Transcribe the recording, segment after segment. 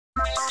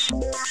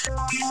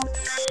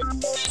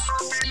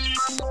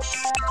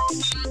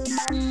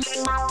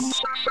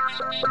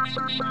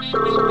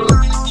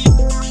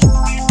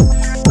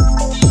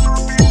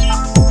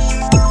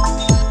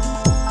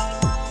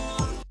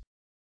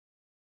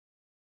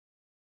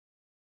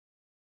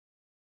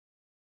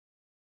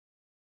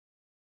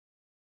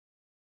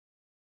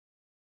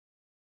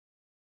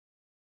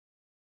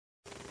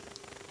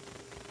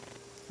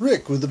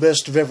Rick with the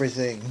best of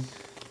everything,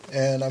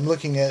 and I'm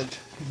looking at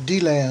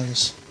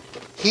DLAND's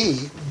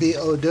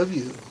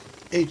B.O.W.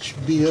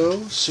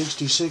 HBO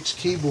 66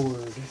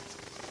 keyboard.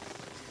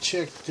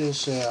 Check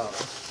this out.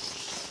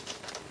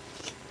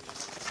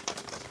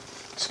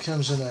 This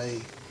comes in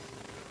a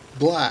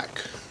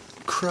black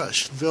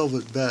crushed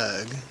velvet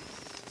bag.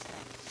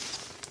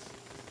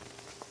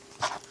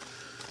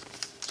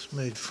 It's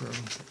made from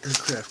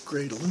aircraft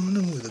grade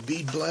aluminum with a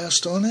bead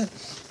blast on it.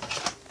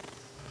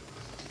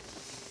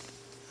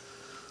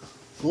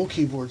 Full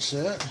keyboard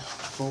set,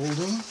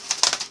 folding.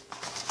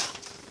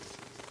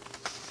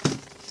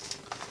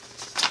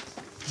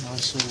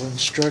 Nice little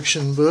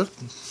instruction book.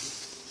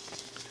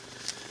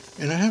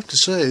 And I have to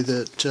say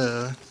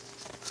that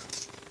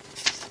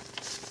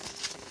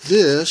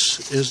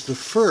this is the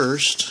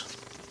first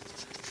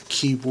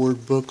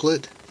keyboard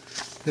booklet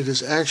that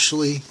has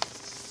actually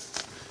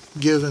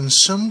given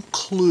some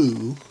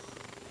clue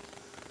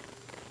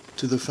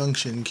to the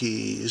function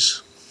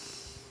keys.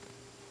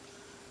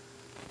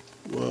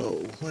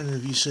 Whoa, when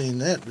have you seen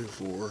that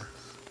before?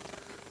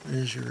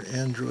 There's your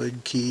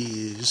Android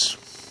keys.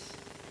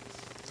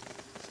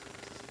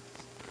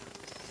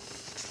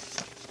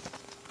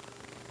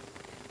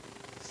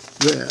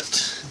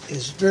 That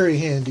is very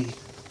handy.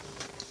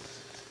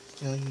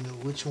 Now you know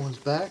which one's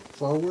back,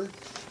 forward,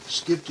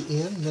 skip to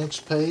end,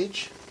 next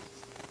page.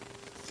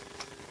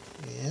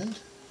 And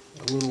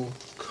a little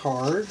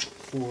card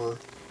for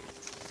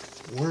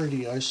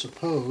warranty, I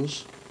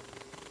suppose.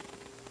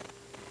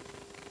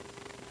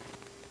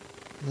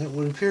 That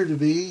would appear to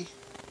be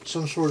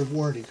some sort of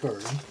warranty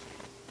card.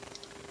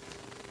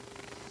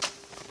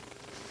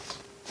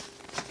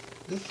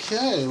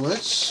 Okay,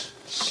 let's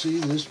see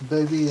this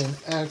baby in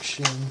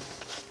action.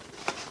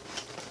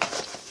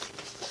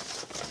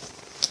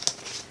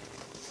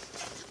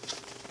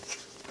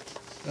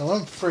 Now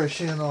I'm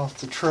fresh in off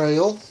the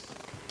trail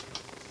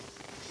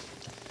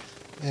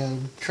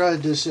and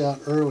tried this out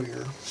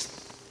earlier.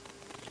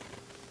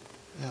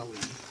 Now we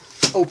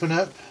open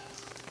up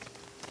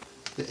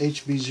the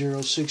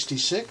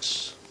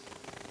HB066.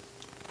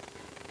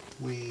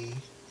 We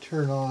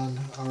turn on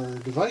our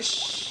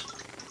device.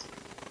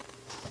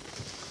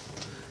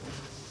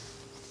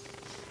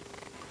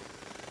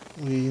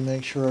 We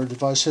make sure our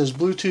device has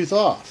Bluetooth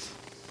off.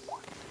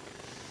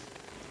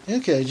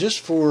 Okay, just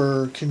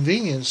for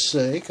convenience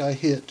sake, I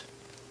hit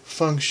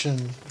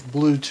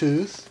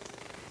Function+Bluetooth.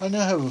 I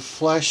now have a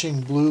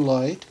flashing blue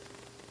light.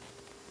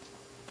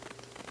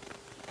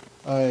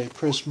 I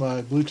press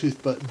my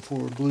Bluetooth button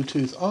for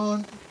Bluetooth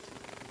on.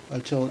 I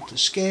tell it to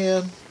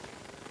scan.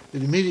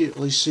 It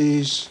immediately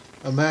sees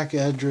a MAC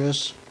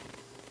address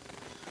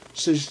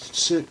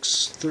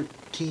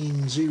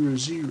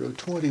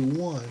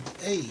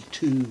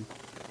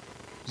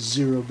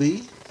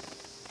 66130021A20B.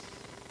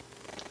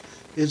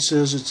 It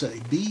says it's a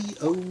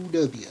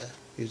B.O.W.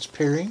 It's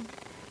pairing.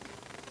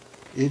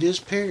 It is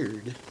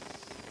paired.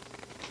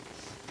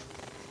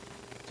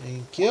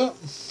 Thank you.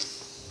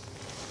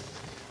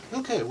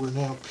 Okay, we're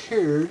now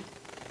paired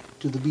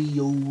to the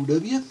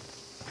B.O.W.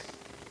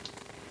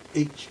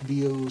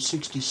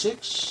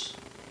 HBO66.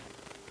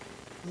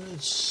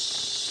 Let's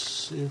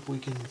see if we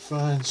can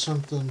find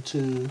something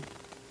to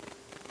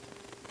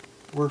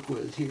work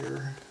with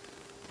here.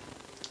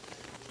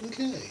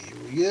 Okay, here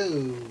we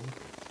go.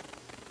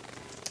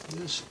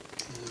 This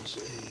is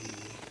a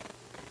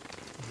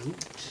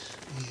note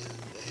and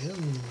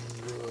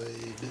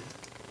Android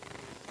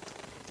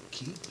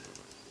keep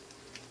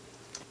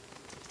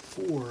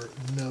for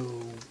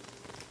no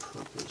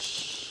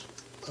purpose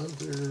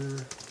other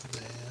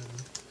than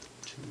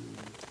to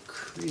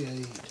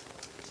create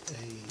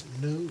a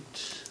note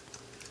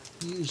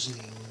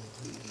using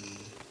the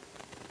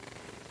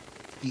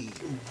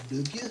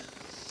B.O.W.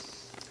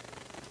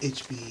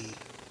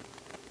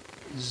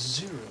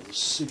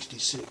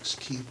 HB066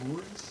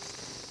 keyboard.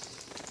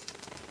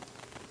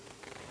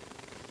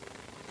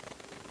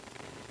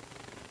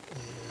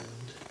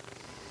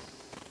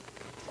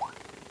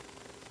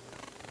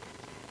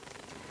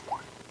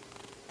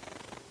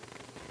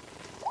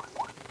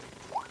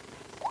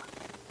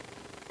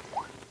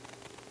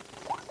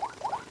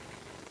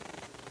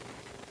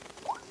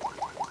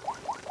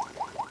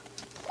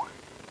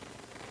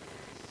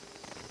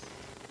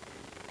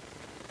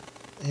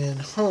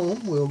 And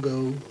home, we'll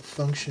go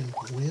function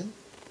win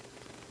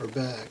or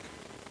back.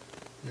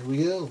 There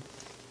we go.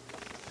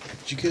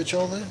 Did you catch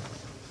all that?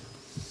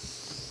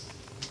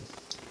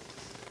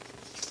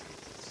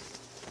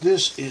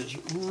 This is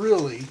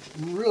really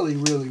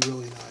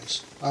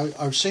nice.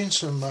 I've seen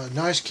some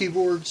nice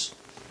keyboards,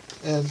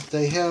 and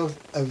they have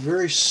a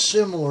very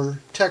similar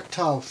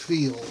tactile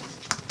feel.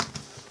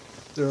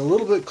 They're a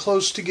little bit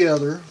close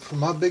together for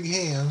my big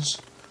hands,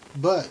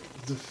 but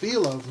the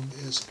feel of them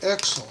is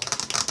excellent.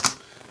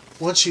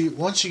 Once you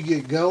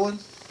get going,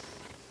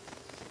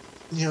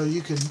 you know,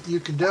 you can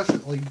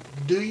definitely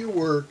do your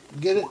work,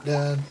 get it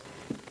done,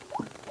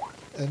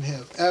 and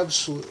have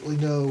absolutely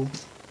no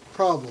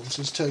problems.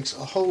 This takes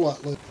a whole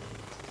lot less.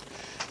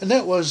 And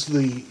that was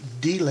the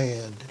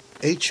DLAND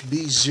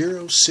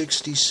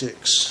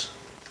HB066,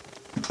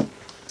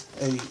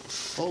 a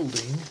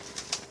folding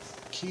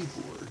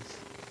keyboard,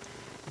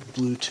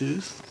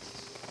 Bluetooth,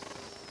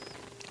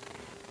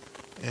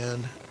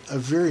 and a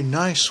very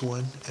nice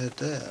one at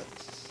that.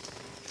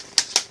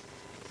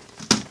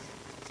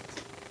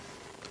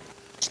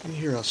 You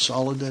hear how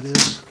solid that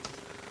is?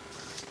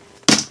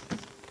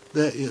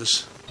 That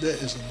is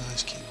a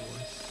nice keyboard.